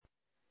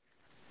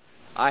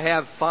I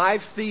have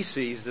 5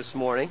 theses this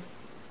morning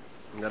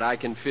that I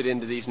can fit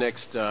into these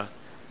next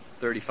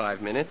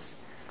 35 minutes,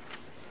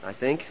 I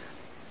think,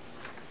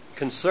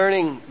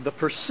 concerning the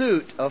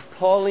pursuit of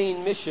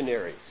Pauline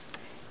missionaries.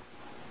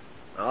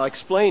 I'll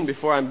explain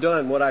before I'm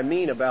done what I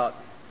mean about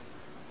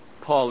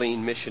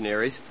Pauline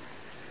missionaries.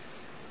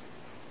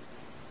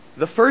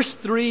 The first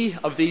 3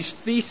 of these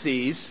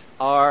theses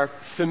are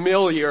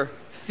familiar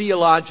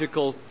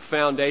theological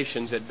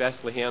foundations at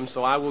Bethlehem,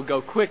 so I will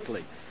go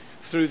quickly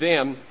through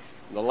them.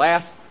 The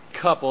last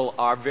couple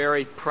are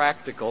very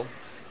practical,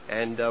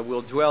 and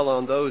we'll dwell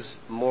on those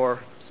more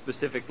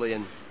specifically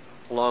and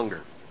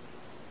longer.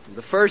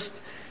 The first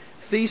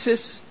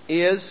thesis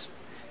is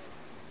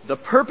the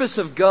purpose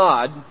of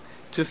God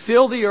to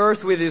fill the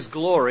earth with His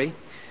glory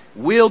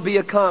will be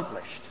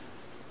accomplished.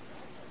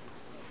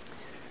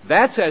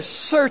 That's as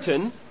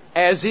certain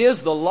as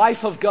is the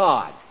life of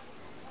God.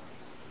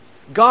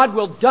 God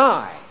will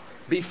die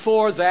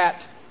before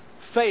that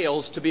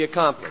fails to be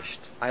accomplished.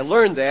 I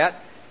learned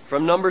that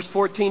from Numbers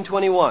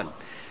 14:21.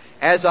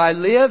 As I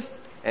live,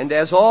 and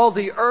as all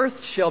the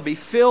earth shall be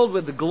filled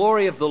with the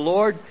glory of the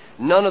Lord,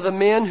 none of the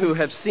men who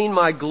have seen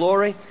my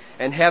glory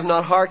and have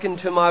not hearkened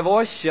to my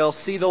voice shall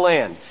see the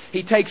land.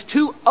 He takes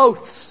 2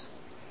 oaths.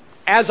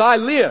 As I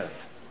live,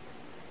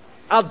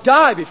 I'll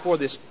die before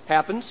this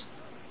happens.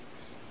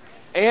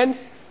 And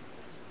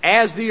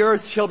as the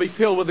earth shall be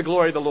filled with the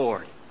glory of the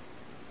Lord.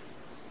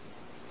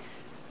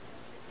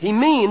 He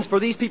means for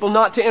these people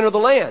not to enter the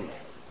land.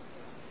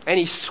 And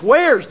He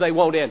swears they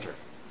won't enter.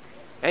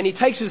 And He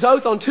takes His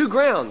oath on 2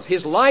 grounds: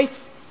 His life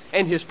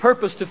and His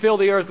purpose to fill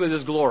the earth with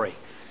His glory.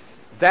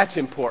 That's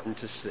important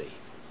to see.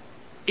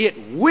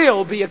 It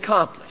will be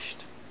accomplished.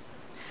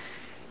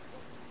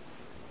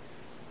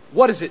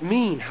 What does it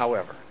mean,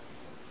 however,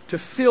 to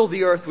fill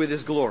the earth with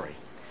His glory?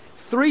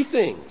 3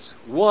 things.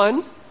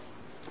 1,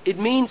 it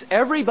means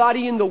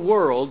everybody in the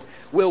world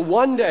will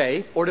one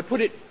day, or to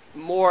put it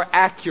more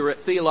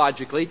accurate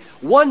theologically,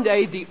 one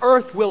day the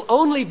earth will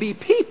only be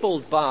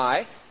peopled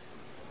by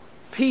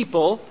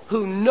people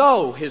who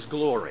know His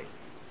glory.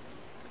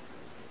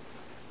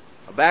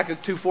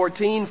 Habakkuk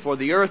 2:14, for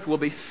the earth will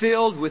be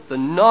filled with the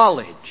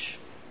knowledge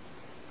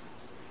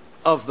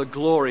of the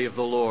glory of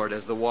the Lord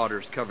as the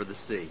waters cover the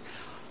sea.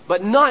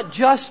 But not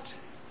just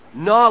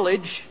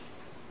knowledge.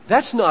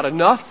 That's not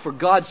enough for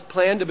God's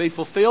plan to be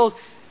fulfilled.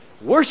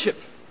 Worship.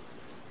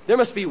 There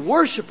must be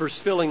worshipers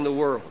filling the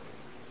world.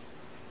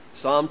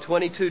 Psalm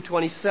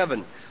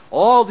 22:27.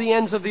 All the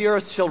ends of the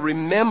earth shall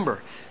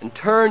remember and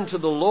turn to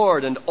the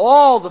Lord, and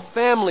all the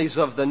families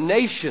of the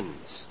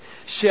nations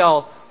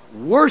shall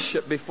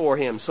worship before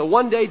Him. So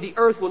one day the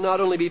earth will not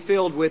only be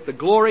filled with the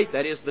glory,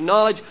 that is the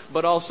knowledge,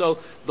 but also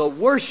the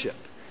worship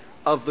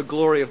of the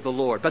glory of the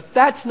Lord. But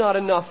that's not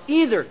enough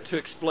either to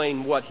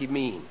explain what He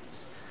means.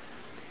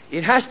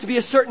 It has to be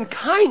a certain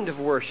kind of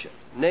worship,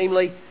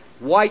 namely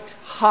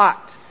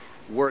white-hot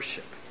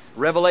worship.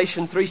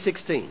 Revelation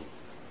 3:16.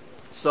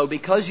 So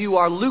because you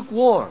are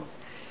lukewarm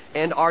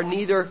and are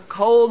neither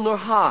cold nor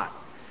hot,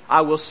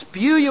 I will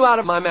spew you out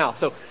of my mouth.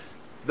 So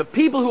the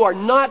people who are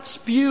not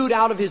spewed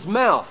out of His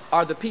mouth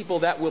are the people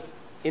that will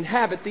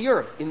inhabit the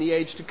earth in the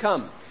age to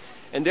come.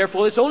 And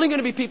therefore it's only going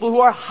to be people who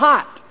are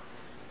hot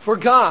for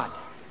God.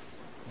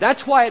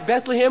 That's why at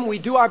Bethlehem we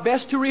do our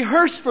best to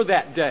rehearse for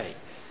that day.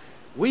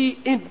 We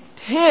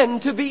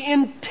intend to be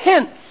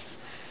intense.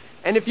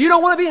 And if you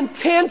don't want to be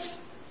intense,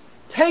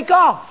 take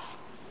off.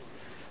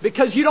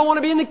 Because you don't want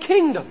to be in the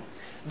kingdom.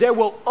 There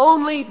will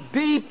only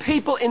be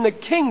people in the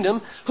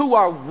kingdom who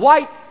are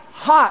white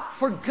hot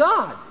for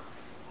God.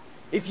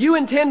 If you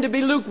intend to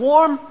be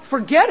lukewarm,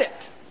 forget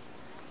it.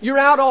 You're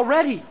out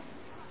already.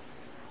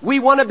 We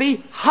want to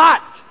be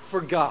hot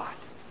for God.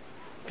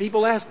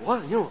 People ask, why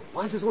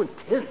is this so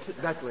intense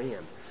at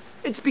Bethlehem?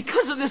 It's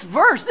because of this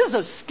verse. This is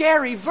a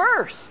scary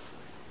verse.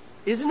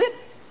 Isn't it?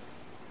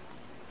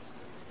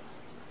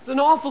 It's an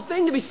awful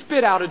thing to be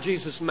spit out of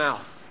Jesus'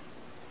 mouth.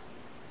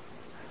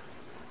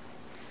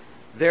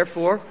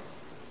 Therefore,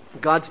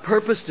 God's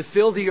purpose to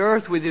fill the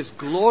earth with His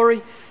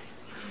glory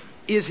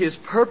is His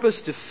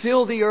purpose to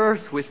fill the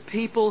earth with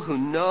people who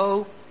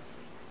know,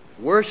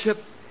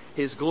 worship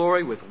His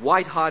glory with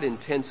white-hot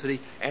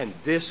intensity, and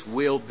this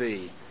will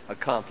be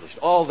accomplished.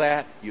 All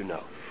that you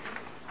know.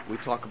 We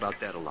talk about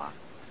that a lot.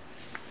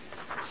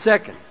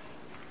 Second,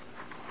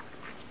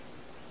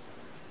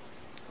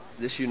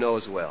 this you know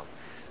as well.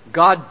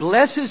 God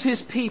blesses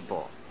His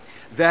people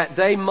that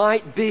they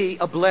might be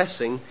a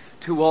blessing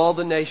to all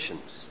the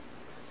nations.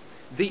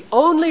 The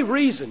only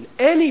reason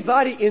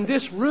anybody in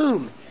this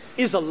room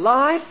is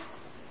alive,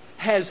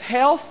 has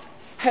health,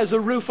 has a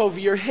roof over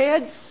your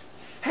heads,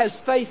 has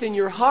faith in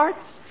your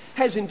hearts,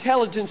 has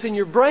intelligence in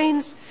your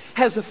brains,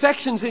 has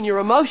affections in your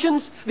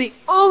emotions, the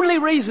only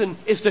reason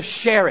is to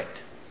share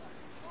it.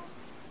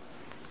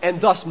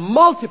 And thus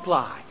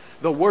multiply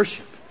the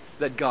worship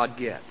that God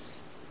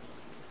gets.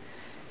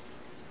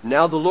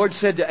 Now the Lord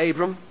said to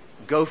Abram,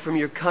 go from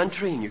your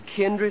country and your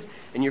kindred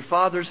and your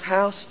father's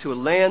house to a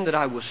land that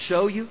I will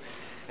show you,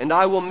 and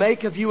I will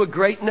make of you a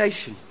great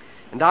nation,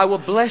 and I will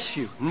bless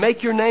you and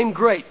make your name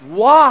great.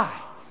 Why?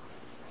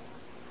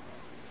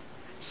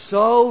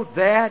 so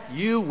that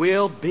you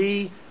will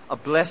be a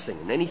blessing.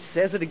 And then he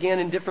says it again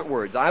in different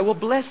words. I will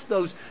bless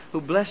those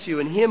who bless you,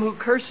 and him who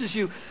curses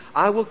you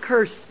I will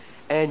curse,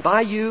 and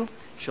by you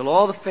shall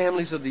all the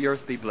families of the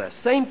earth be blessed.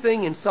 Same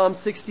thing in Psalm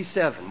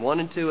 67, 1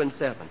 and 2 and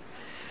 7.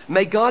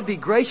 May God be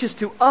gracious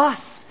to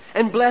us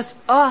and bless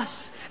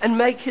us and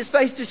make his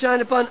face to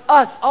shine upon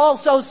us.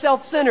 Also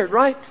self-centered,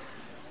 right?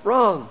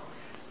 Wrong.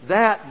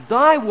 That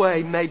thy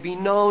way may be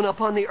known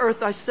upon the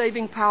earth, thy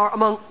saving power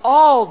among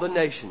all the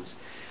nations.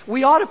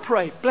 We ought to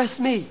pray, bless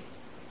me.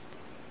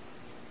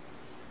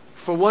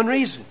 For one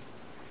reason,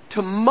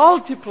 to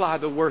multiply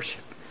the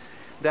worship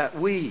that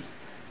we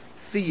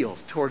feel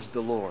towards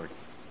the Lord.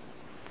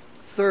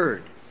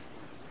 Third,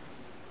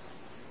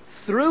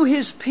 through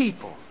his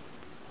people,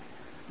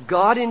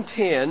 God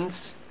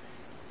intends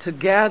to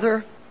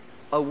gather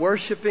a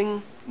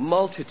worshiping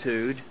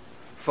multitude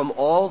from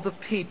all the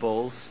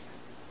peoples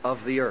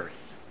of the earth.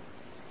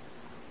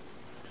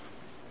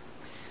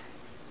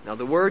 Now,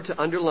 the word to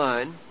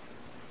underline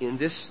in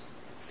this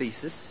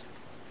thesis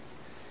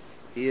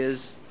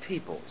is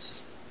peoples.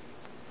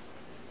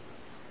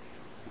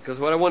 Because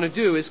what I want to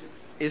do is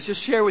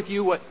just share with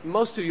you what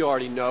most of you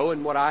already know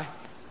and what I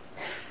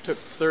took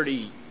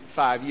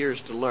 35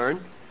 years to learn.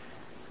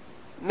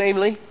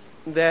 Namely,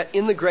 that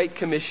in the Great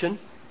Commission,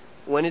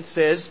 when it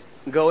says,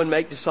 go and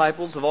make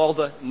disciples of all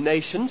the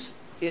nations,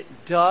 it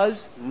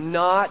does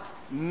not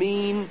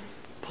mean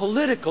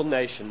political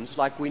nations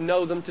like we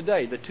know them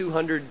today, the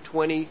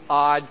 220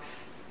 odd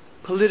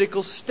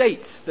political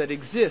states that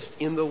exist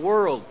in the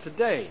world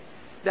today.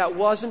 That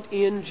wasn't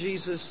in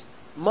Jesus'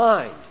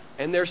 mind.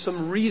 And there's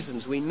some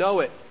reasons we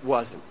know it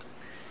wasn't.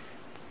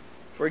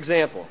 For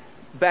example,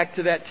 back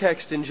to that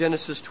text in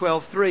Genesis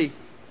 12:3,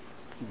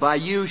 by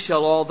you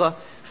shall all the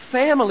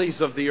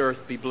families of the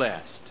earth be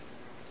blessed.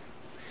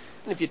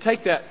 And if you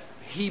take that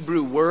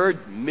Hebrew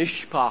word,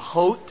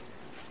 mishpahot,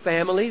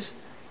 families,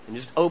 and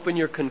just open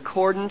your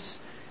concordance,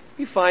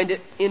 you find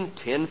it in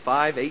 10,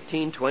 5,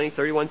 18, 20,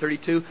 31,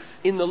 32,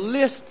 in the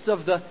lists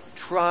of the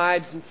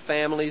tribes and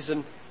families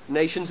and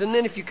nations. And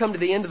then if you come to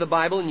the end of the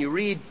Bible and you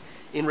read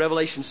in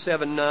Revelation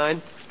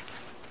 7:9,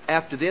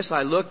 after this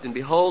I looked, and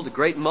behold, a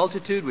great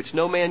multitude which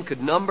no man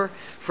could number,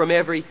 from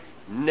every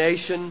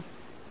nation,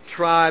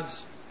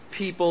 tribes,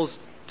 peoples,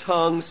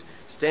 tongues,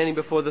 standing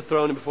before the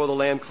throne and before the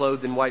Lamb,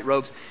 clothed in white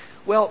robes.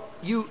 Well,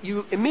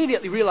 you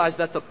immediately realize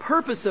that the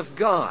purpose of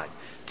God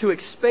to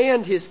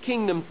expand his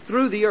kingdom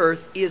through the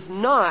earth is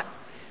not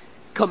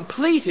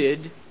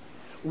completed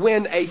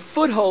when a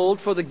foothold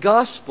for the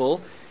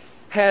gospel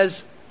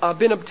has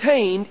been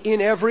obtained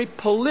in every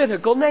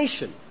political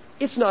nation.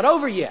 It's not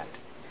over yet.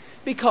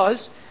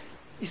 Because,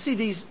 you see,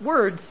 these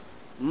words,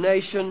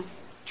 nation,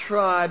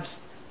 tribes,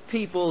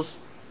 peoples,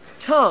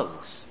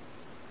 tongues,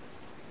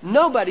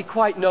 nobody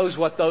quite knows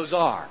what those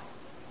are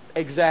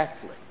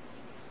exactly.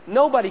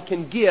 Nobody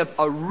can give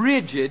a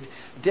rigid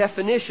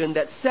definition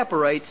that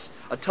separates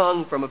a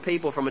tongue from a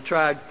people, from a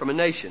tribe, from a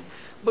nation.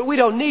 But we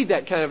don't need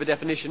that kind of a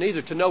definition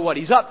either to know what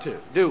he's up to,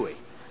 do we?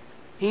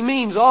 He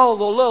means all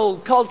the little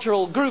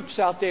cultural groups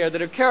out there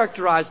that are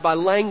characterized by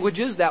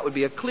languages. That would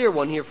be a clear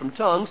one here from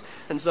tongues.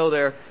 And so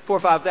there are 4,000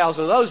 or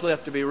 5,000 of those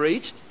left to be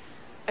reached.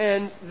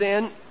 And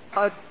then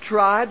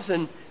tribes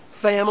and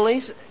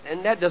families.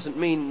 And that doesn't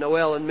mean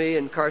Noel and me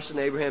and Carson,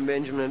 Abraham,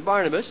 Benjamin, and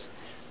Barnabas.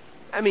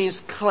 That means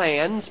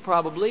clans,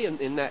 probably,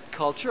 in that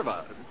culture of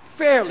a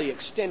fairly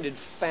extended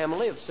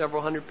family of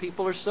several hundred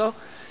people or so.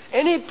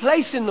 Any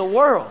place in the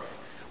world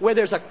where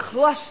there's a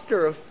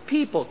cluster of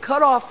people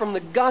cut off from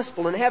the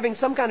gospel and having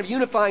some kind of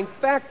unifying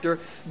factor,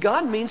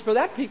 God means for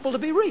that people to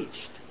be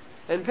reached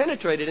and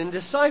penetrated and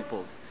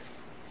discipled.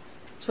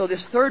 So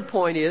this third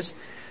point is,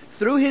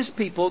 through his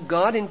people,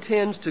 God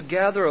intends to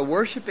gather a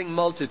worshiping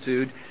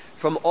multitude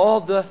from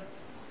all the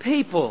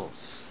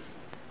peoples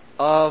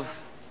of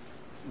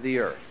the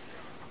earth.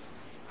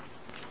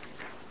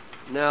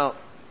 Now,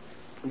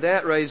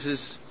 that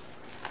raises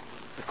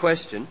the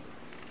question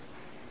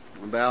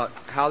about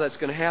how that's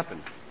going to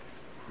happen.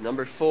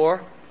 Number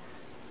 4,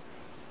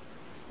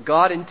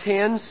 God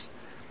intends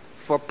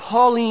for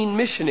Pauline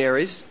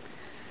missionaries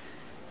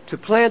to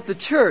plant the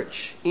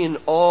church in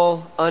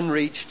all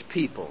unreached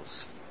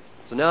peoples.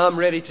 So now I'm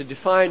ready to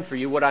define for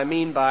you what I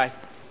mean by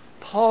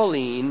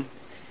Pauline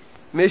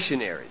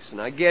missionaries.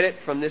 And I get it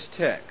from this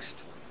text.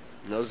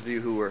 And those of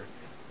you who were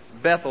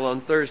at Bethel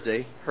on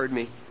Thursday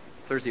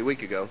a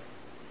week ago,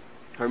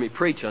 heard me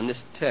preach on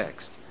this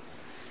text.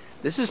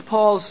 This is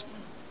Paul's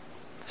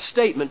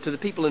statement to the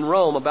people in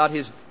Rome about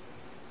his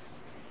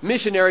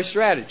missionary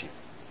strategy.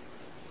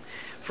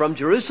 From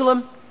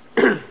Jerusalem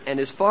and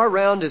as far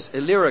round as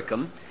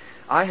Illyricum,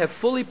 I have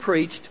fully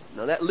preached.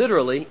 Now that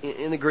literally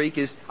in the Greek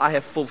is, I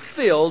have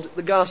fulfilled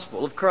the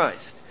gospel of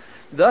Christ,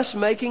 thus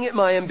making it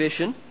my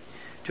ambition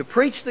to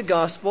preach the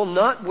gospel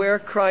not where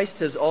Christ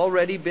has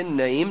already been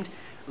named,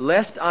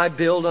 lest I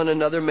build on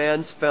another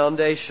man's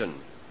foundation.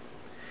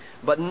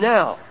 But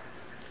now,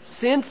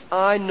 since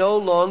I no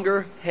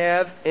longer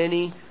have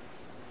any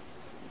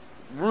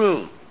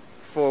room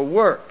for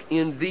work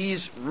in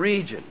these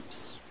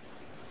regions,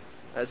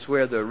 That's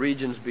where the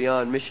Regions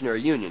Beyond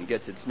Missionary Union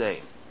gets its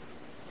name.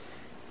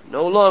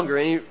 No longer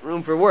any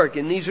room for work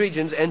in these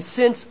regions, and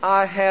since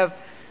I have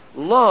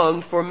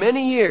longed for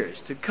many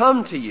years to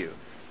come to you,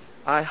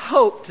 I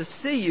hope to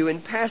see you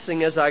in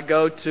passing as I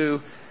go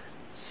to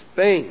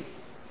Spain.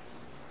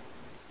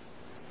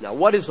 Now,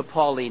 what is a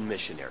Pauline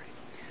missionary?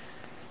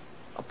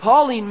 A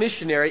Pauline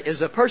missionary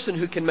is a person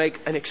who can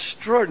make an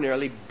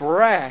extraordinarily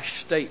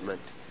brash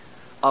statement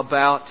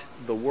about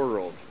the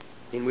world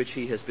in which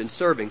he has been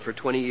serving for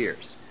 20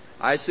 years.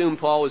 I assume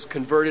Paul was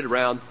converted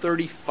around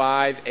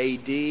 35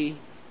 AD,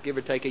 give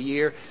or take a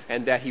year,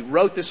 and that he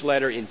wrote this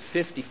letter in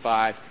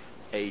 55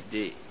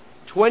 AD.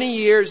 20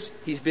 years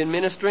he's been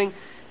ministering,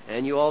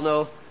 and you all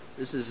know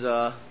this is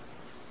the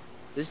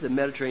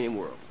Mediterranean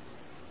world.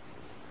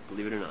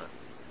 Believe it or not.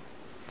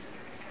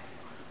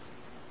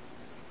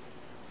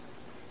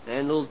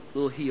 And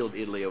little healed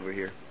Italy over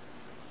here.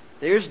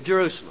 There's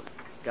Jerusalem.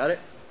 Got it?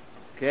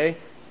 Okay.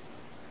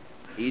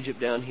 Egypt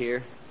down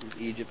here. Here's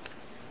Egypt.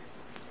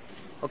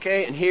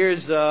 Okay, and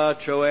here's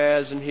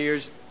Troas, and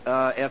here's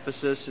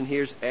Ephesus, and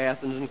here's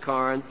Athens and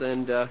Corinth,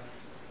 and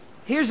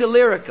here's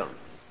Illyricum.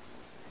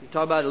 You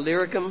talk about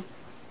Illyricum?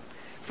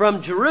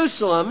 From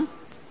Jerusalem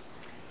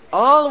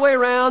all the way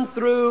around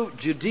through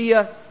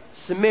Judea,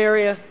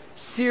 Samaria,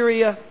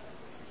 Syria,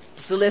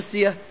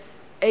 Cilicia,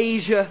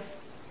 Asia,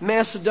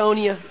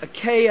 Macedonia,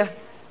 Achaia,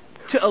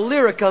 to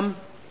Illyricum,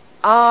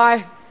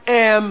 I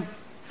am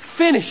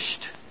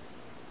finished.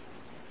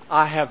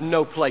 I have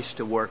no place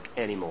to work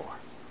anymore.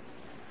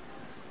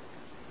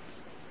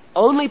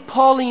 Only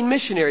Pauline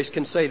missionaries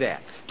can say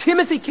that.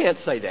 Timothy can't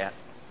say that.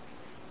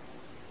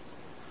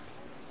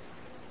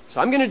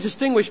 So I'm going to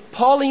distinguish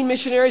Pauline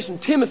missionaries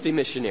and Timothy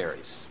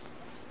missionaries.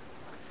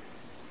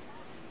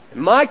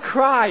 And my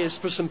cry is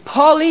for some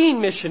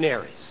Pauline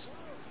missionaries.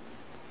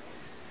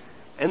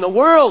 And the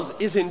world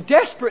is in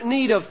desperate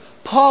need of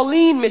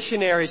Pauline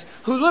missionaries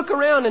who look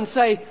around and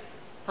say,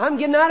 I'm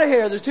getting out of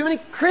here. There's too many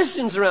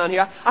Christians around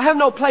here. I have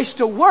no place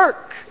to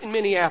work in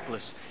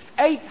Minneapolis.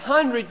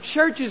 800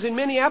 churches in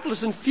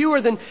Minneapolis and fewer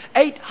than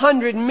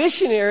 800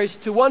 missionaries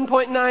to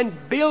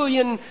 1.9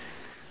 billion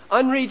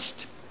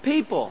unreached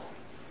people.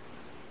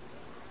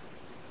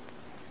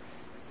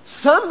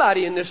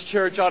 Somebody in this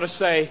church ought to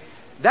say,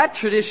 that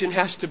tradition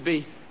has to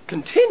be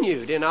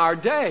continued in our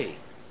day.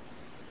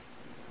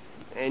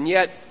 And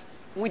yet,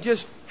 we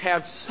just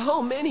have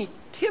so many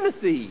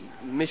Timothy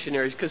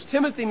missionaries, because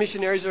Timothy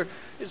missionaries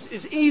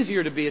it's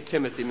easier to be a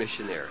Timothy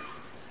missionary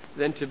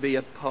than to be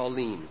a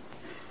Pauline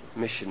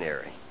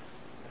missionary,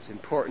 as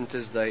important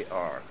as they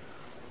are.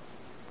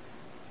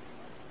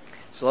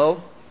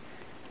 So,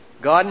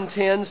 God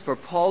intends for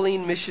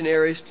Pauline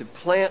missionaries to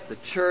plant the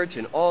church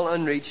in all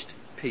unreached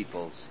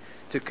peoples,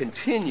 to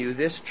continue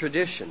this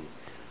tradition.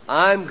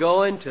 I'm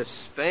going to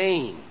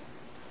Spain.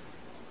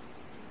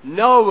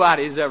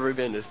 Nobody's ever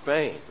been to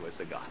Spain with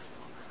the gospel.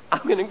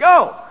 I'm going to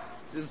go.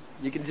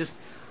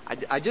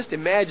 I just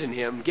imagine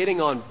him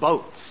getting on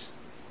boats.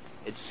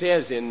 It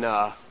says in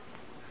 2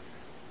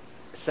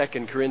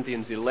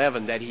 Corinthians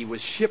 11 that he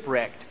was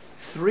shipwrecked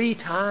 3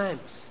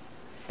 times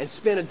and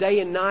spent a day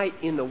and night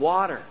in the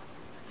water.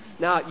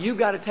 Now, you've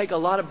got to take a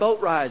lot of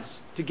boat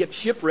rides to get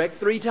shipwrecked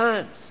 3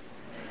 times.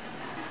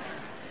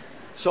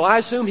 So I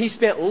assume he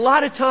spent a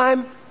lot of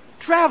time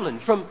traveling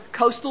from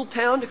coastal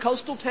town to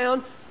coastal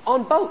town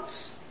on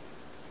boats.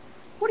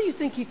 What do you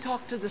think he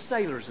talked to the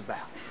sailors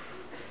about?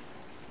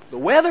 The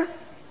weather?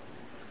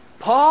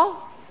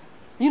 Paul?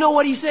 You know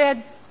what he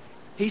said?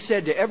 He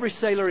said to every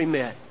sailor he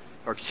met,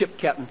 or ship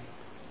captain,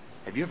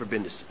 have you ever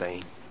been to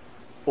Spain?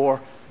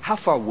 Or, how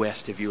far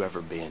west have you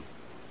ever been?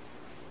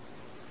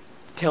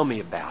 Tell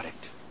me about it.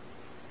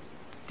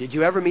 Did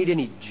you ever meet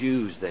any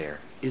Jews there?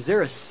 Is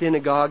there a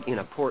synagogue in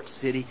a port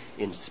city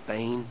in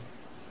Spain?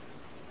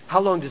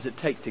 How long does it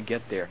take to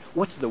get there?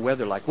 What's the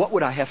weather like? What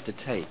would I have to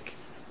take?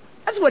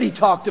 That's what he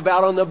talked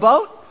about on the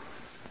boat.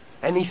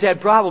 And he said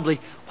probably,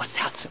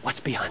 what's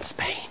beyond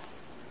Spain?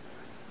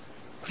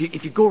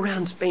 If you go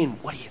around Spain,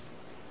 what do you...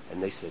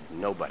 And they said,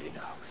 nobody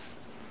knows.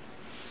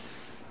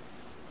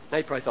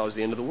 They probably thought it was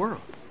the end of the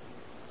world.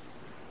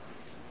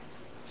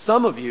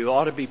 Some of you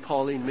ought to be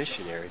Pauline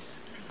missionaries.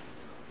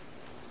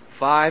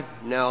 5,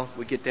 now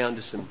we get down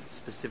to some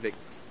specific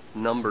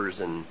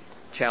numbers and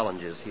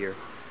challenges here.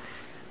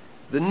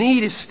 The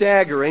need is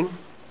staggering.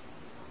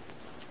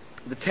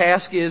 The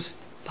task is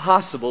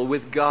possible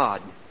with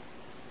God.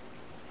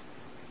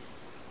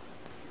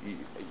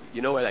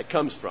 You know where that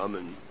comes from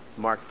in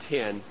Mark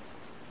 10. It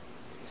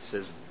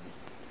says,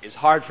 it's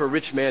hard for a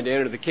rich man to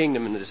enter the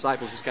kingdom, and the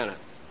disciples just kind of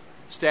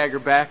stagger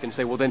back and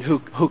say, well then who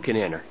can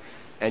enter?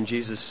 And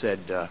Jesus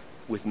said,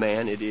 with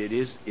man it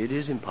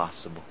is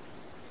impossible.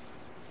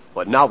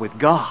 But not with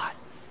God.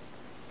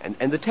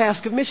 And the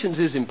task of missions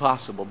is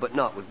impossible, but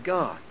not with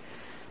God.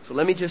 So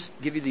let me just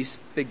give you these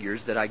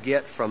figures that I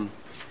get from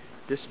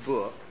this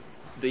book.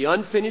 The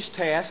Unfinished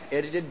Task,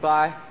 edited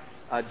by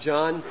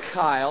John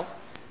Kyle,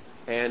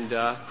 and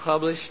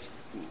published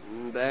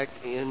back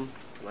in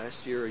last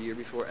year or year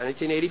before,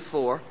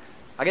 1984.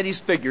 I got these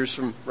figures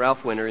from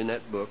Ralph Winter in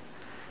that book.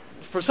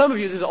 for some of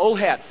you, this is an old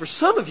hat. For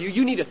some of you,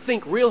 you need to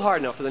think real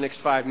hard now for the next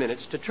 5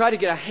 minutes to try to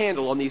get a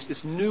handle on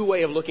this new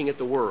way of looking at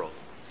the world.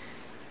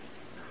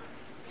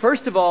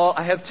 First of all,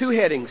 I have 2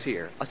 headings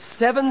here.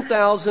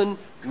 7,000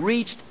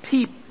 reached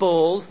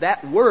peoples.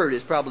 That word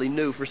is probably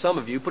new for some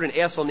of you. Put an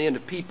S on the end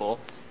of people.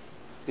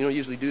 You don't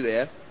usually do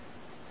that.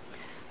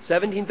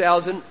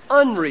 17,000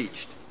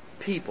 unreached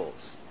peoples.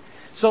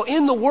 So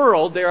in the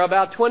world, there are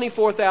about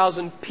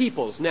 24,000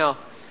 peoples. Now,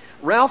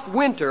 Ralph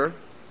Winter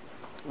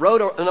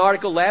wrote an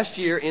article last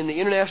year in the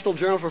International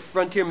Journal for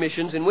Frontier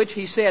Missions in which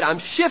he said, I'm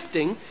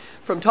shifting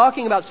from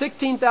talking about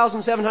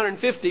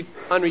 16,750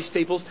 unreached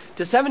peoples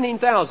to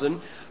 17,000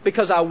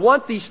 because I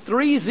want these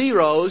 3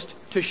 zeros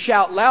to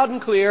shout loud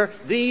and clear,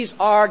 these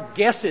are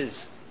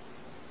guesses.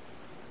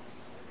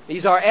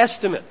 These are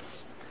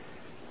estimates.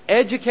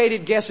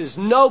 Educated guesses.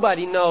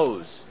 Nobody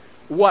knows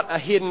what a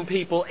hidden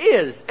people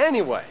is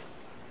anyway.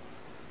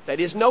 That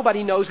is,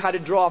 nobody knows how to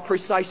draw a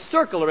precise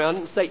circle around it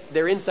and say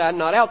they're inside,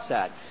 not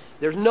outside.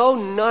 There's no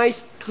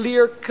nice,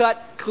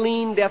 clear-cut,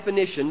 clean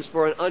definitions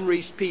for an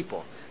unreached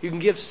people. You can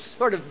give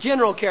sort of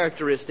general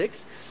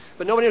characteristics,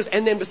 but nobody knows.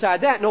 And then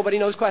beside that, nobody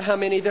knows quite how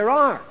many there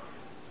are.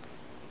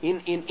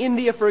 In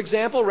India, for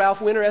example, Ralph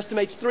Winter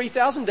estimates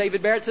 3,000.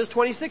 David Barrett says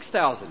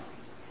 26,000.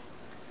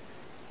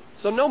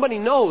 So nobody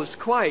knows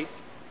quite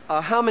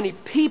how many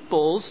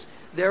peoples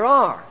there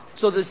are.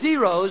 So the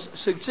zeros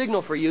should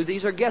signal for you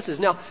these are guesses.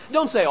 Now,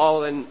 don't say,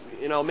 oh, then,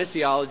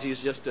 missiology is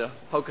just a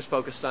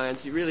hocus-pocus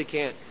science. You really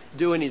can't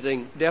do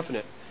anything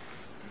definite.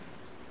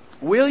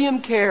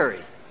 William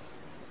Carey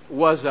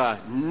was a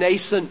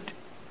nascent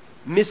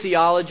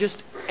missiologist,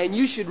 and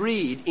you should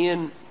read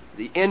in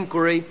the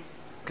Enquiry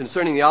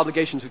concerning the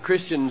obligations of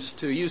Christians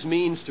to use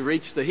means to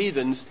reach the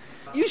heathens,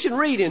 you should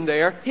read in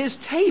there his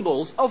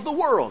tables of the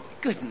world.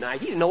 Good night.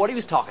 He didn't know what he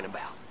was talking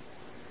about.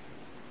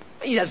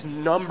 He has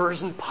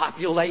numbers and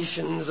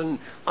populations and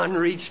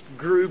unreached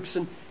groups,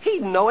 and he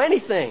didn't know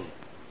anything.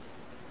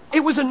 It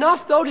was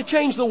enough, though, to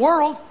change the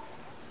world.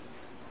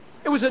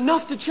 It was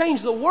enough to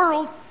change the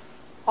world.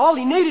 All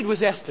he needed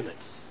was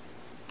estimates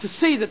to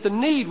see that the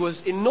need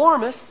was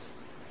enormous.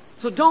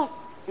 So don't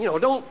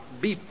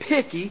be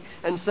picky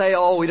and say,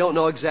 oh, we don't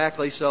know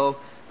exactly, so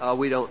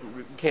we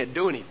can't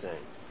do anything.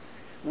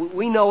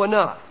 We know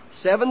enough.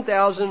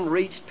 7,000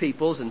 reached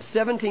peoples and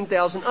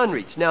 17,000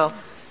 unreached. Now,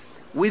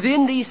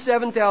 within these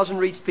 7,000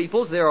 reached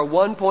peoples, there are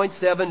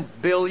 1.7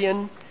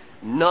 billion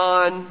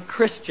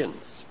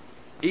non-Christians,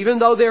 even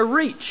though they're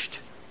reached.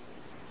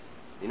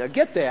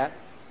 Get that.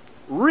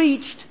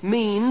 Reached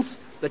means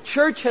the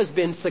church has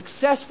been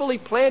successfully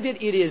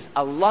planted. It is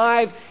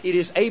alive. It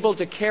is able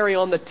to carry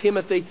on the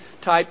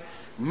Timothy-type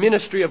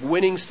ministry of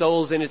winning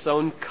souls in its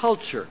own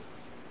culture.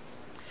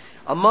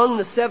 Among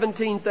the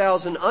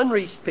 17,000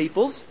 unreached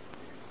peoples,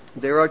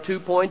 there are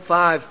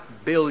 2.5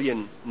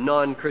 billion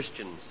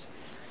non-Christians.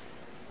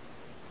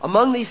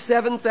 Among these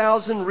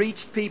 7,000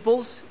 reached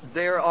peoples,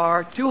 there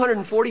are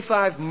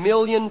 245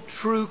 million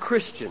true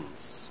Christians.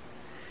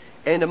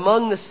 And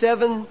among the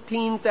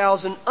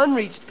 17,000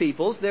 unreached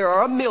peoples, there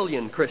are 1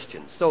 million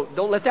Christians. So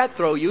don't let that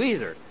throw you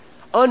either.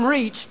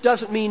 Unreached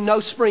doesn't mean no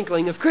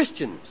sprinkling of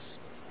Christians.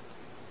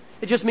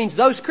 It just means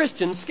those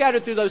Christians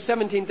scattered through those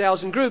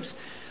 17,000 groups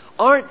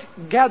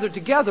aren't gathered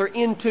together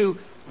into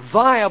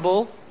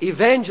viable,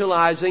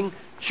 evangelizing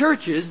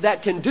churches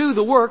that can do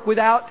the work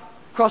without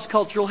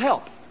cross-cultural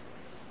help.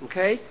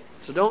 Okay?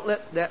 So don't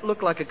let that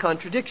look like a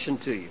contradiction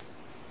to you.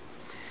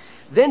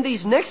 Then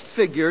these next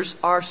figures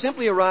are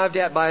simply arrived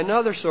at by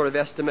another sort of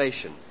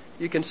estimation.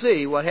 You can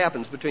see what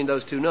happens between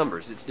those two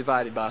numbers. It's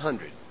divided by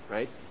 100,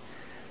 right?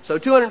 So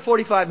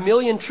 245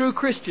 million true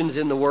Christians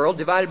in the world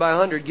divided by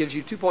 100 gives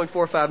you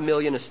 2.45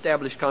 million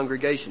established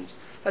congregations.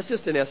 That's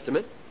just an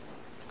estimate,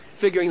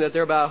 figuring that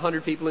there are about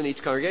 100 people in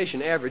each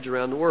congregation, average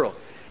around the world.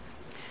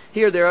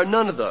 Here there are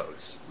none of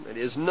those. It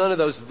is none of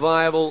those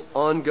viable,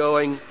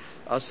 ongoing,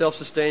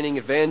 self-sustaining,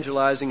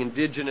 evangelizing,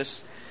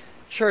 indigenous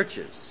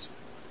churches.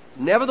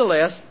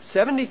 Nevertheless,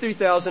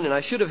 73,000, and I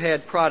should have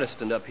had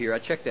Protestant up here. I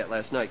checked that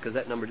last night because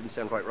that number didn't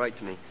sound quite right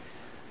to me.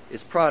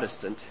 It's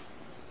Protestant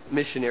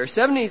missionaries.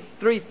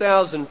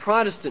 73,000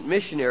 Protestant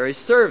missionaries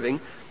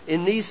serving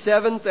in these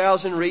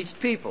 7,000 reached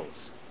peoples.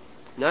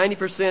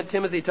 90%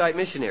 Timothy-type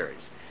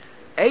missionaries.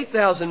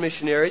 8,000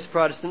 missionaries,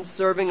 Protestants,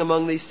 serving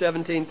among these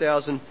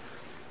 17,000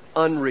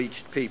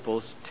 unreached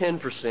peoples.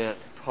 10%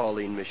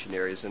 Pauline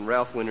missionaries. And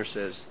Ralph Winter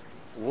says,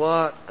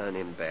 what an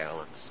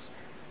imbalance.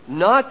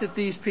 Not that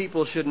these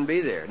people shouldn't be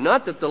there.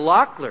 Not that the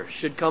Locklers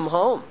should come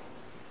home.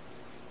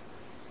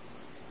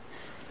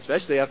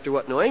 Especially after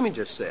what Noemi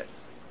just said.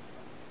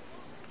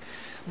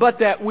 But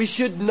that we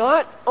should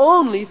not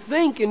only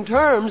think in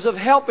terms of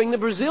helping the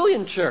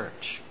Brazilian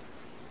church.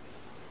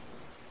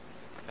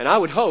 And I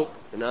would hope,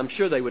 and I'm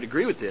sure they would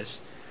agree with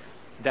this,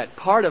 that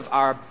part of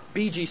our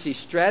BGC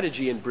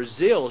strategy in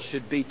Brazil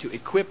should be to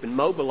equip and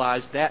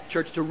mobilize that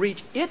church to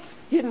reach its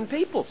hidden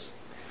peoples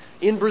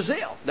in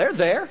Brazil. They're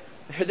there.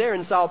 They're there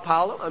in Sao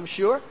Paulo, I'm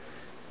sure.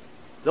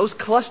 Those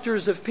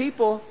clusters of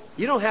people,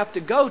 you don't have to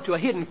go to a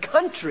hidden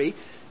country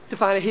to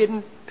find a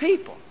hidden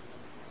people.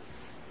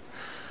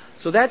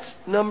 So that's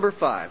number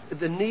 5.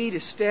 The need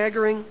is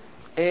staggering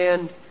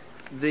and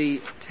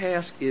the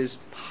task is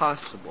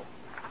possible.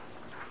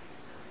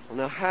 Well,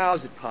 now how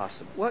is it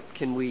possible? What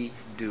can we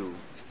do?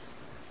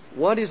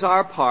 What is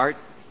our part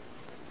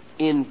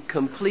in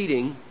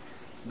completing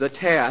the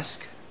task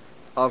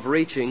of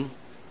reaching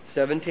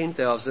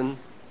 17,000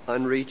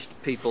 unreached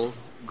people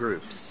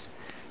groups?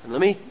 And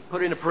let me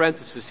put in a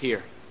parenthesis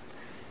here.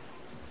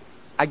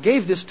 I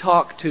gave this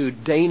talk to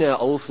Dana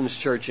Olson's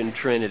church in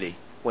Trinity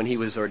when he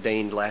was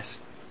ordained last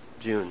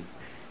June.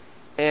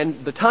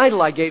 And the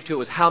title I gave to it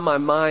was How My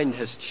Mind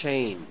Has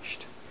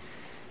Changed.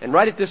 And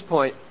right at this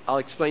point, I'll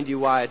explain to you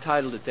why I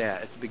titled it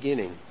that at the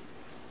beginning.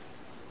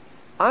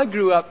 I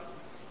grew up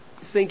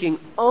thinking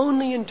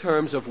only in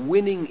terms of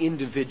winning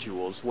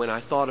individuals when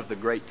I thought of the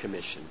Great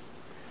Commission.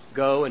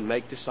 Go and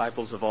make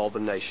disciples of all the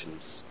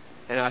nations.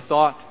 And I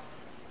thought,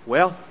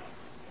 well,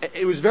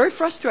 it was very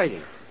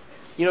frustrating.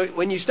 You know,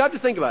 when you start to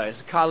think about it,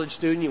 as a college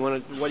student, what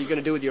are you going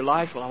to do with your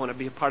life? Well, I want to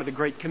be a part of the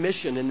Great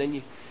Commission. And then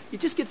you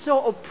just get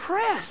so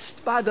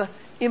oppressed by the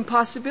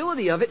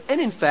impossibility of it. And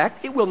in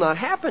fact, it will not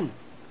happen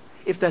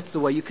if that's the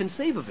way you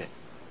conceive of it.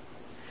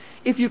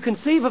 If you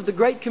conceive of the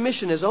Great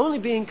Commission as only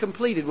being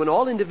completed when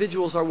all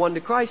individuals are won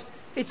to Christ,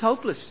 it's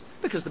hopeless,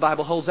 because the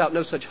Bible holds out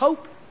no such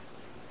hope.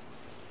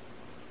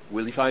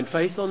 Will He find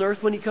faith on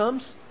earth when He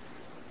comes?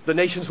 The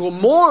nations will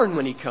mourn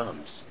when He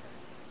comes.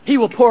 He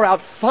will pour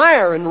out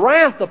fire and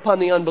wrath upon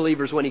the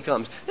unbelievers when He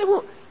comes.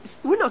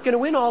 We're not going to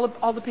win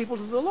all the people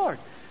to the Lord.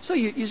 So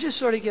you just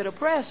sort of get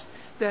oppressed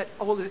that,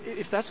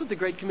 if that's what the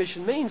Great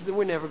Commission means, then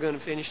we're never going to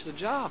finish the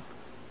job.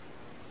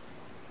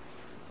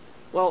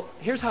 Well,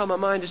 here's how my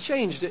mind has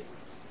changed.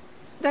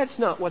 That's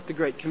not what the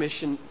Great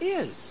Commission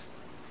is.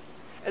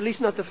 At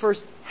least not the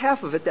first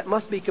half of it that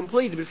must be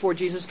completed before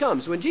Jesus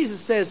comes. When Jesus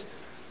says,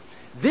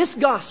 this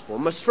gospel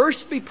must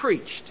first be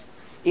preached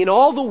in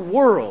all the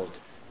world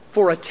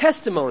for a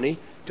testimony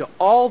to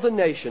all the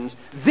nations,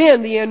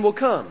 then the end will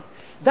come.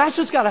 That's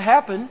what's got to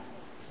happen.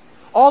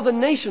 All the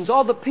nations,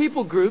 all the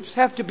people groups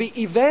have to be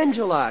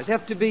evangelized,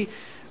 have to be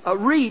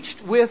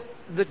reached with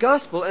the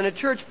gospel and a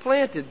church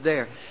planted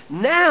there.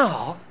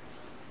 Now,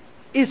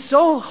 it's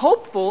so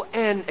hopeful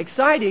and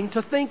exciting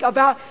to think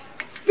about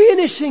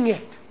finishing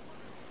it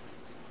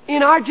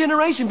in our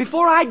generation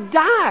before I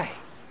die.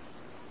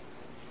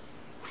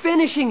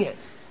 Finishing it.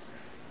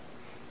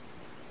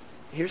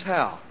 Here's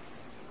how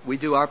we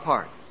do our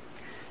part.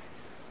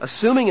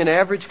 Assuming an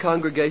average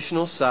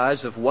congregational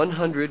size of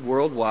 100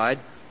 worldwide,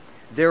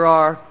 there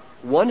are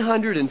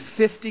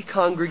 150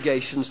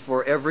 congregations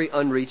for every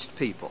unreached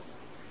people.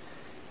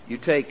 You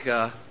take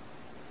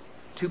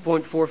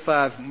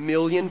 2.45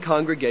 million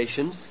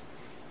congregations,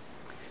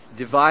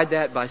 divide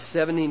that by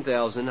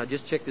 17,000. I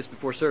just checked this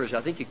before service.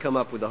 I think you come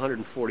up with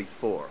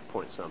 144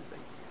 point something.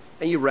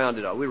 And you round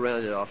it off. We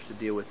rounded it off to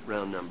deal with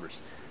round numbers.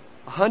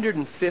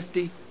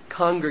 150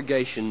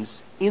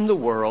 congregations in the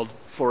world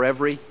for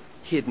every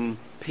hidden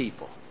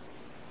people.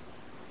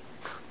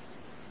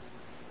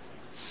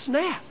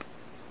 Snap.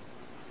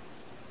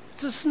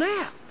 It's a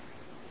snap.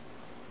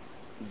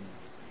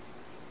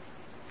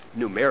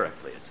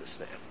 Numerically, it's a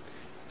snap.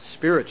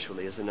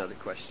 Spiritually is another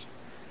question.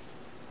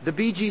 The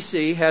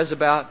BGC has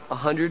about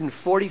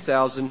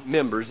 140,000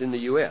 members in the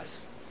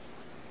U.S.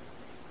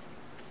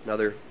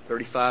 Another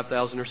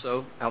 35,000 or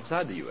so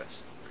outside the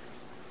U.S.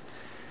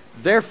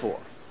 Therefore,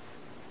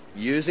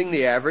 using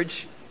the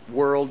average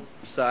world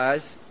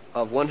size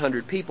of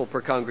 100 people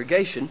per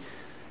congregation,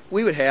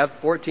 we would have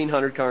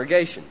 1,400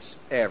 congregations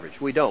average.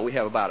 We don't. We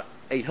have about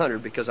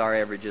 800 because our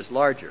average is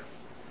larger.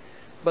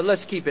 But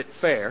let's keep it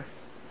fair,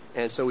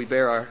 and so we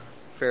bear our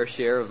fair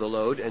share of the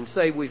load, and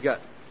say we've got,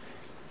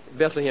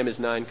 Bethlehem is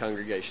 9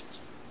 congregations.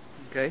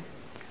 Okay?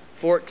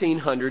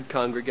 1,400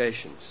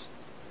 congregations.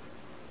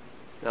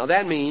 Now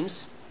that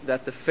means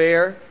that the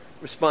fair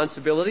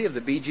responsibility of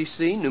the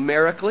BGC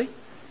numerically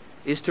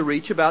is to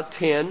reach about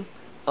 10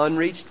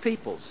 unreached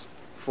peoples.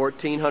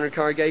 1,400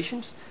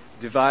 congregations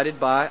divided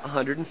by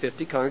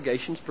 150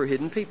 congregations per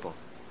hidden people.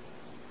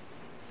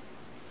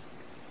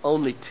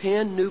 Only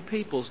 10 new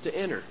peoples to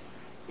enter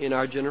in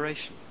our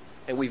generation.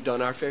 And we've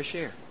done our fair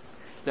share.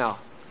 Now,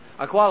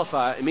 I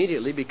qualify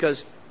immediately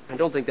because I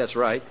don't think that's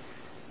right.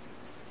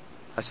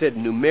 I said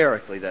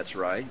numerically that's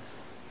right.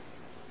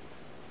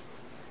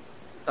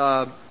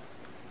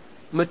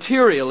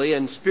 Materially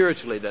and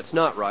spiritually that's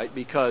not right,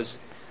 because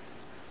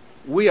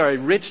we are a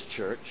rich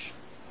church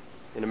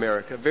in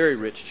America, very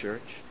rich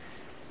church,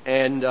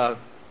 and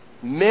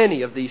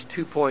many of these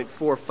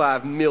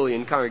 2.45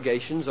 million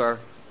congregations are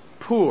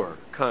poor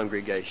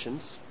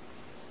congregations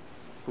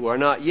who are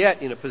not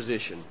yet in a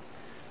position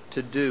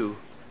to do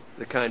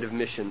the kind of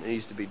mission that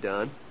needs to be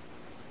done,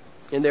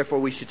 and therefore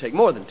we should take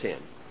more than 10.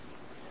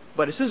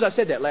 But as soon as I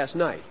said that last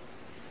night,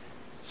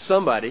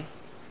 somebody,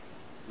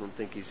 I don't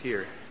think he's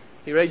here,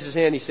 he raised his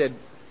hand. He said,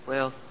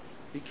 well,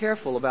 be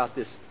careful about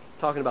this,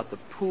 talking about the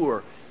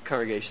poor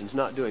congregations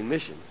not doing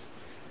missions.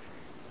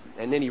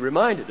 And then he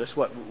reminded us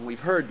what we've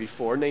heard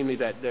before, namely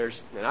that there's,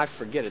 and I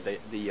forget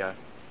it,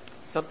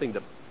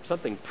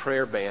 something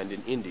prayer band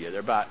in India. There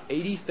are about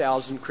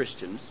 80,000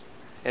 Christians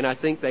And I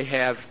think they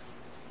have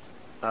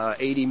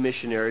 80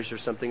 missionaries or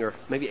something, or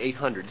maybe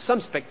 800,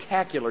 some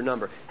spectacular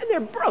number. And they're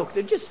broke.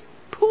 They're just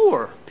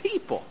poor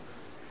people.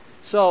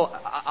 So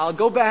I'll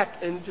go back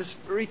and just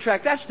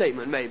retract that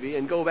statement maybe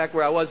and go back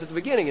where I was at the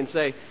beginning and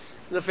say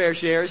the fair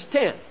share is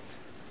 10.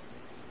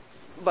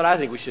 But I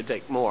think we should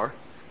take more.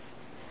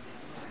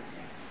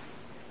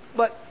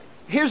 But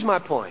here's my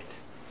point.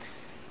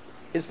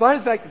 In spite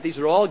of the fact that these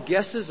are all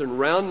guesses and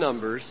round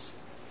numbers,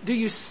 do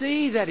you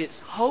see that it's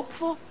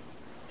hopeful?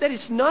 That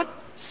it's not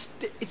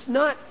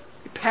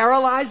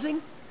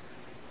paralyzing?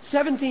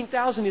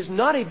 17,000 is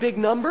not a big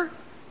number,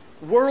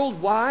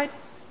 worldwide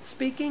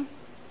speaking,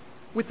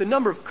 with the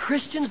number of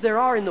Christians there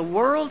are in the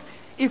world.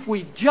 If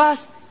we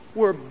just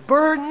were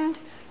burdened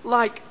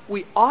like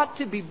we ought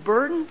to be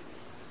burdened.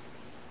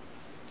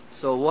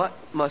 So what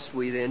must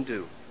we then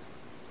do?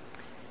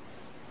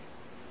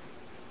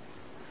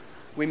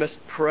 We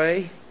must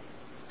pray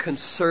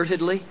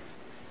concertedly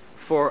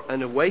for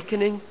an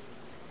awakening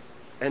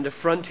and a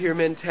frontier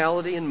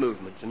mentality and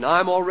movement. And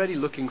I'm already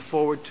looking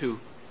forward to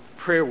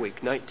Prayer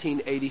Week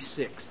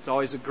 1986. It's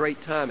always a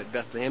great time at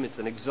Bethlehem. It's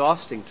an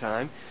exhausting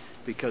time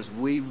because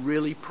we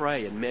really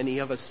pray, and many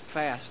of us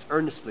fast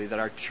earnestly that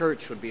our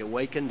church would be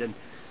awakened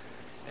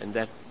and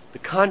that the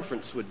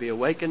conference would be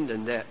awakened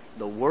and that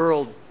the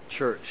world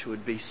church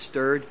would be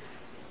stirred.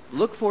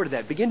 Look forward to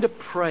that. Begin to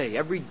pray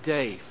every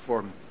day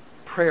for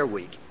Prayer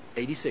Week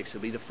 86.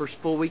 It'll be the first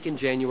full week in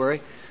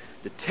January.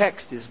 The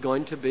text is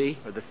going to be,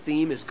 or the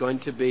theme is going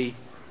to be,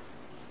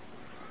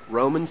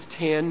 Romans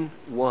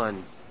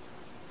 10:1.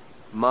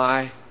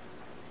 My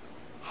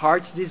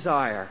heart's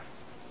desire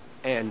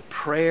and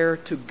prayer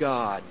to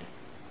God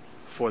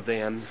for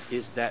them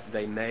is that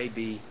they may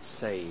be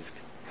saved.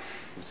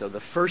 And so the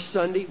first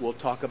Sunday we'll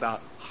talk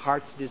about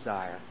heart's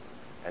desire,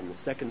 and the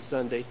second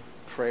Sunday,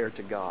 prayer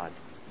to God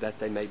that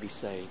they may be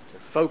saved. To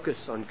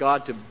focus on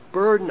God, to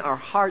burden our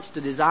hearts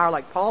to desire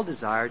like Paul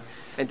desired,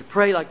 and to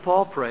pray like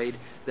Paul prayed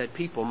that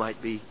people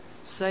might be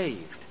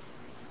saved.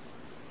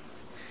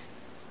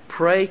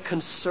 Pray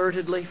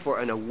concertedly for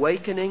an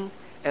awakening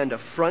and a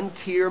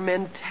frontier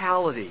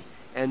mentality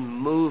and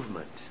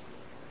movement.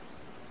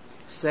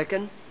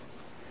 Second,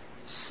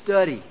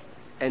 study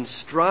and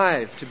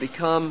strive to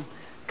become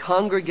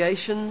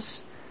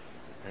congregations,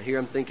 and here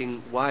I'm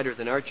thinking wider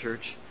than our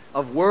church,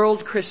 of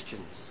world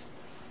Christians.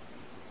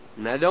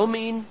 And I don't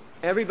mean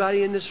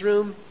everybody in this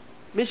room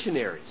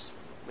missionaries.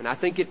 And I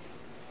think it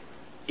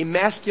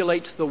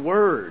emasculates the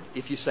word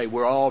if you say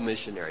we're all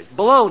missionaries.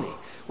 Baloney.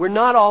 We're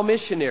not all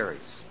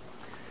missionaries.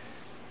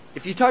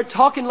 If you start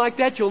talking like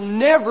that, you'll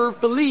never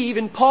believe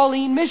in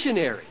Pauline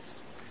missionaries.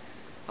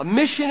 A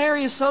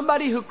missionary is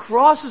somebody who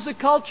crosses a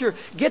culture,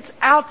 gets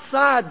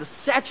outside the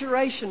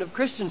saturation of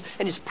Christians,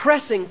 and is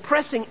pressing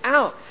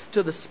out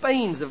to the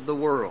Spains of the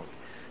world.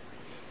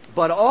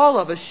 But all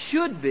of us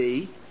should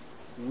be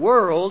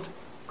world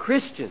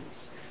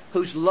Christians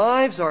whose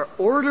lives are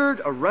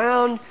ordered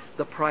around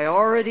the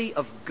priority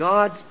of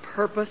God's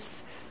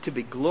purpose to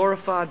be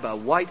glorified by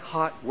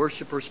white-hot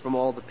worshipers from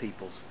all the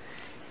peoples.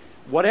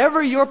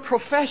 Whatever your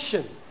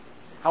profession,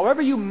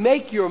 however you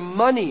make your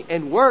money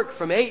and work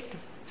from 8 to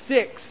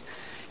 6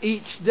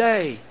 each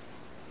day,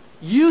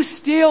 you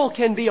still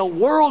can be a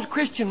world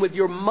Christian with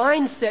your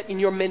mindset and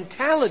your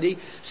mentality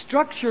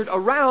structured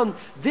around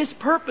this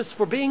purpose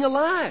for being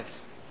alive.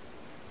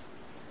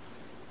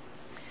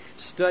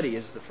 Study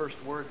is the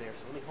first word there,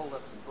 so let me hold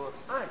up some books.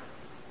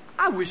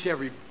 I wish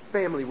every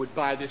family would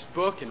buy this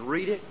book and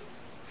read it.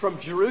 From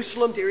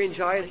Jerusalem to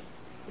Irian.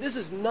 This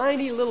is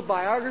 90 little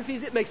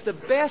biographies. It makes the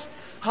best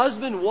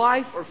husband,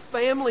 wife, or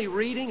family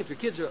reading if your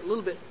kids are a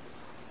little bit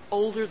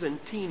older than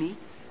teeny.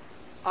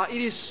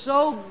 It is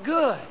so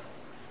good.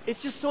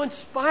 It's just so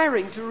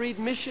inspiring to read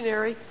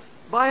missionary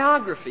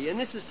biography. And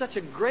this is such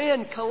a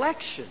grand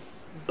collection.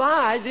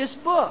 Buy this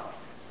book.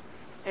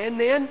 And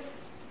then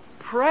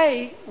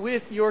pray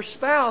with your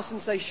spouse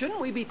and say, shouldn't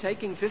we be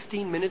taking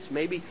 15 minutes,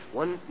 maybe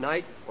one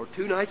night or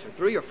 2 nights or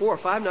 3 or 4 or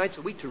 5 nights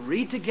a week to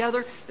read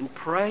together and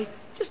pray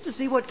just to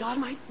see what God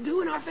might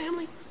do in our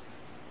family?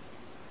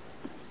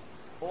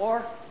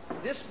 Or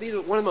this be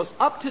one of the most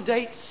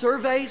up-to-date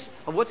surveys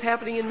of what's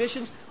happening in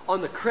missions,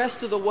 On the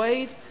Crest of the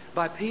Wave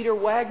by Peter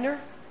Wagner.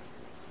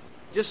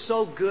 Just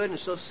so good and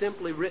so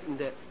simply written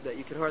that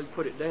you can hardly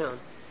put it down.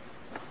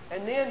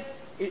 And then,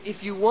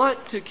 if you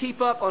want to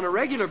keep up on a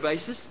regular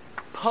basis,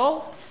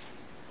 Pulse,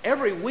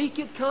 every week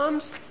it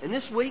comes, and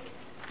this week,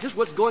 just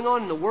what's going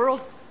on in the world,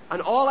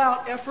 an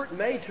all-out effort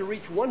made to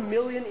reach 1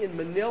 million in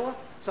Manila.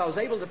 So I was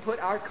able to put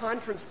our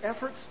conference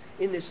efforts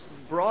in this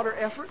broader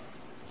effort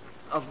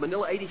of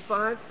Manila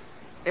 85.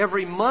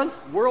 Every month,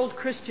 World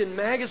Christian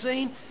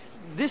Magazine.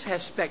 This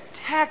has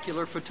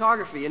spectacular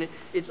photography, and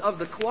it's of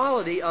the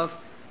quality of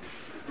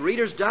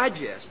Reader's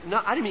Digest.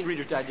 No, I didn't mean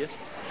Reader's Digest.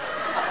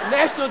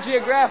 National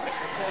Geographic.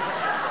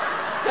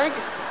 Thank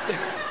you.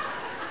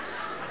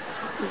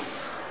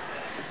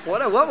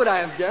 What would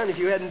I have done if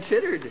you hadn't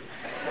tittered?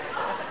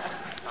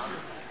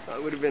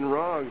 That would have been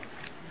wrong.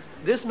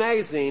 This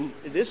magazine,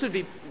 this would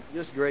be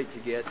just great to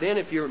get. Then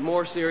if you're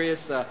more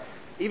serious,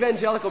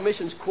 Evangelical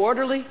Missions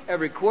Quarterly,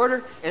 every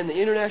quarter, and the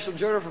International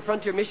Journal for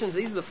Frontier Missions.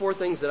 These are the four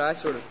things that I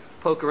sort of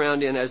poke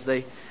around in as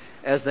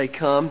they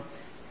come.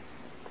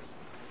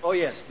 Oh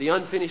yes, the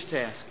unfinished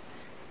task.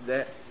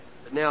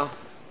 Now,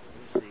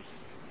 let's see.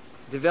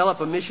 Develop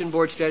a mission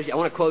board strategy. I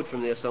want to quote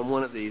from this on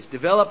one of these.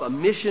 Develop a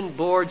mission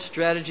board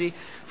strategy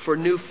for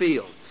new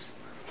fields.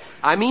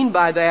 I mean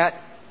by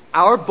that,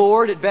 our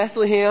board at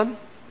Bethlehem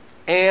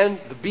and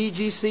the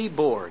BGC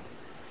board,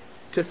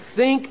 to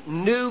think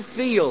new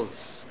fields.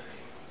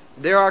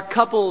 There are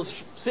couples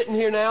sitting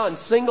here now and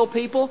single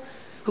people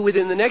who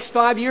within the next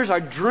 5 years are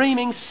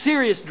dreaming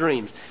serious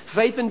dreams.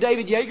 Faith and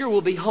David Yeager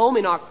will be home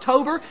in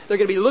October. They're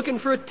going to be looking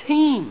for a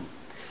team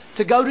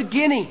to go to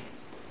Guinea.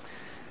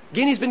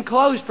 Guinea's been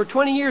closed for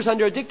 20 years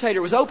under a dictator.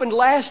 It was opened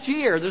last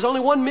year. There's only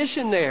one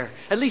mission there.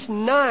 At least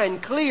 9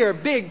 clear,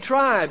 big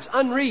tribes,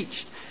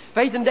 unreached.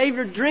 Faith and David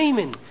are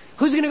dreaming.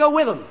 Who's going to go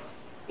with them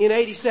in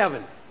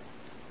 87?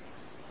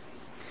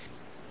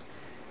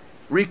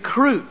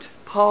 Recruit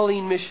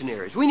Pauline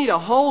missionaries. We need a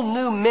whole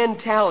new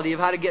mentality of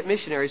how to get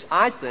missionaries,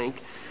 I think,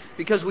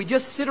 because we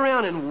just sit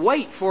around and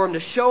wait for them to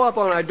show up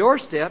on our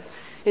doorstep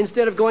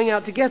instead of going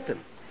out to get them.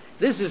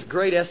 This is a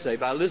great essay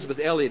by Elizabeth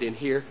Elliot in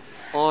here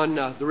on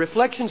the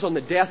reflections on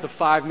the death of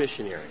 5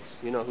 missionaries.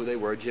 You know who they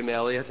were, Jim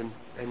Elliot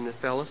and the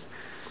fellows.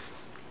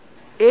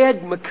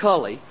 Ed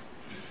McCulley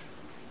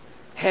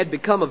had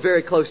become a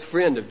very close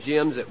friend of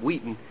Jim's at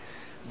Wheaton,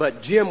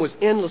 but Jim was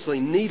endlessly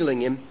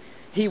needling him.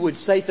 He would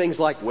say things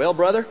like, "Well,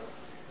 brother,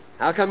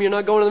 how come you're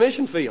not going to the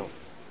mission field?"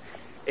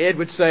 Ed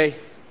would say,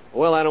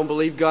 "Well, I don't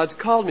believe God's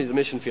called me to the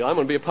mission field. I'm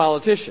going to be a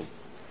politician."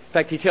 In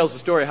fact, he tells the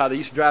story how they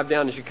used to drive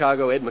down to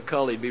Chicago. Ed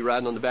McCulley would be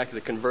riding on the back of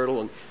the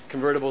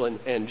convertible,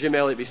 and Jim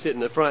Elliott would be sitting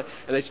in the front,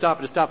 and they'd stop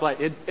at a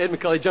stoplight. Ed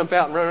McCulley would jump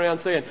out and run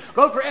around saying,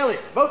 "Vote for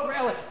Elliott! Vote for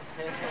Elliott!"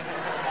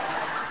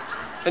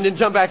 And then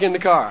jump back in the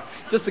car.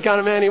 Just the kind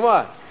of man he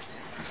was.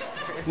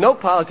 No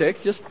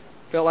politics, just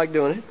felt like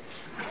doing it.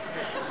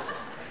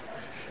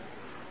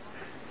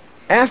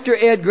 After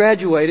Ed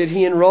graduated,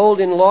 he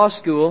enrolled in law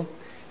school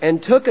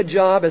and took a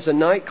job as a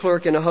night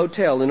clerk in a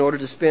hotel in order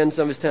to spend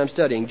some of his time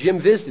studying. Jim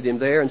visited him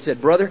there and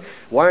said, "Brother,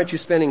 why aren't you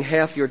spending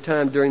half your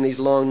time during these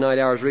long night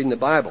hours reading the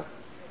Bible?"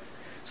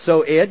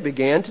 So Ed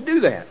began to do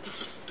that.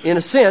 In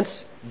a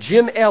sense,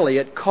 Jim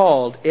Elliot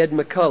called Ed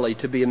McCulley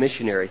to be a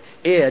missionary.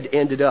 Ed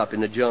ended up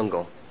in the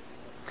jungle.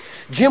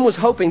 Jim was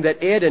hoping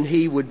that Ed and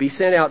he would be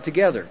sent out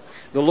together.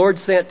 The Lord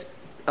sent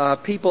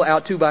people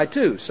out 2 by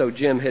 2, so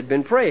Jim had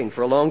been praying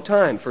for a long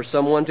time for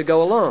someone to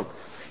go along.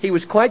 He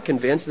was quite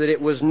convinced that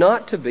it was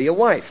not to be a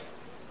wife,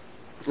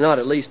 not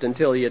at least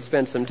until he had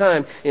spent some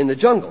time in the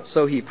jungle,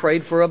 so he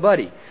prayed for a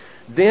buddy.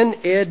 Then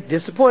Ed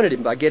disappointed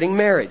him by getting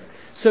married,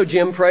 so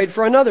Jim prayed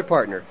for another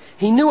partner.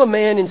 He knew a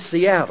man in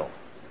Seattle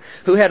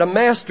who had a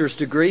master's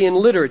degree in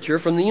literature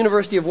from the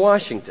University of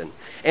Washington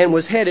and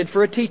was headed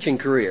for a teaching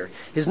career.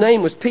 His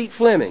name was Pete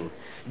Fleming.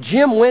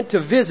 Jim went to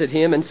visit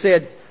him and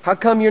said, "How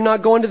come you're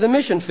not going to the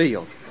mission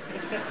field?"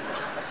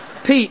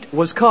 Pete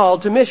was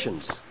called to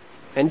missions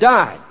and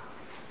died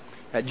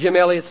at Jim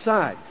Elliot's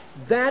side.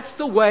 That's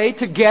the way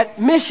to get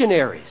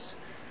missionaries.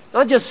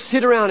 Not just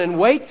sit around and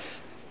wait.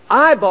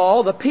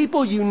 Eyeball the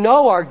people you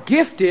know are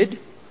gifted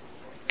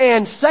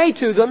and say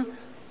to them,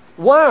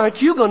 "Why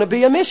aren't you going to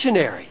be a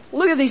missionary?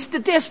 Look at these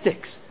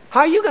statistics.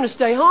 How are you going to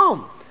stay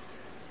home?"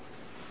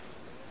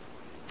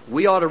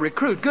 We ought to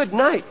recruit. Good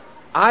night.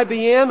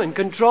 IBM and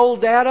Control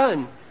Data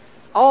and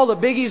all the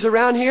biggies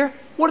around here.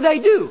 What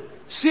do?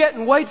 Sit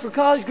and wait for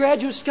college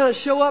graduates to kind of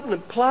show up and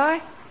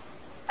apply?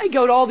 They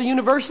go to all the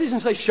universities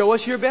and say, "Show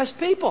us your best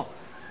people."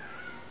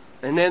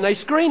 And then they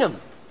screen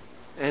them.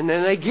 And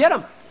then they get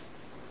them.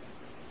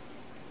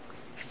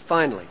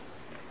 Finally,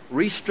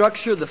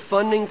 restructure the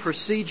funding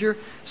procedure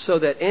so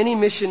that any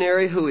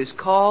missionary who is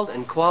called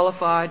and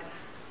qualified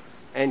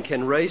and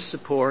can raise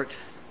support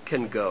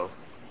can go.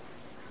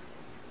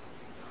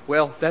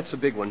 Well, that's a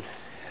big one.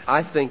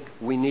 I think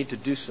we need to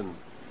do some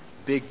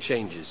big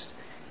changes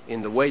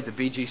in the way the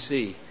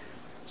BGC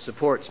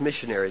supports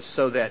missionaries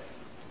so that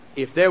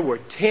if there were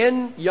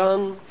 10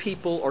 young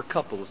people or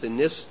couples in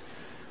this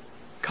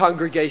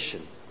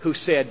congregation who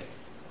said,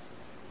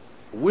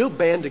 "We'll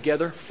band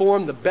together,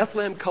 form the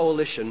Bethlehem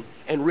Coalition,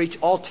 and reach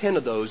all 10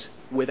 of those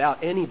without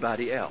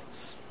anybody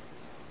else.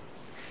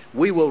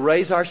 We will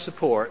raise our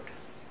support.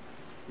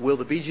 Will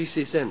the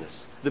BGC send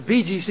us?" The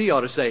BGC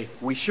ought to say,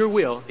 "We sure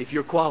will if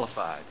you're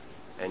qualified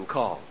and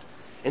called."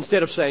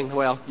 Instead of saying,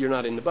 "Well, you're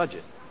not in the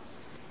budget."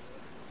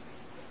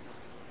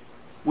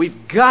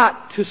 We've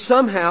got to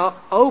somehow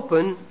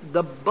open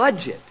the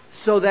budget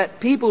so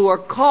that people who are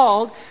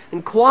called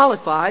and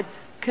qualified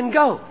can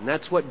go. And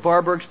that's what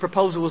Varburg's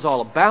proposal was all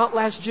about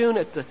last June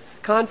at the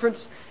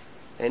conference.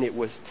 And it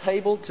was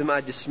tabled to my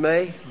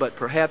dismay, but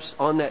perhaps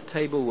on that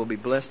table we'll be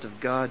blessed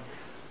of God.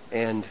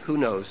 And who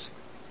knows,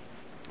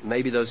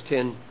 maybe those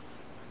 10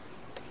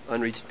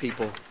 unreached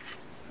people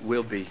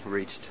will be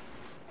reached.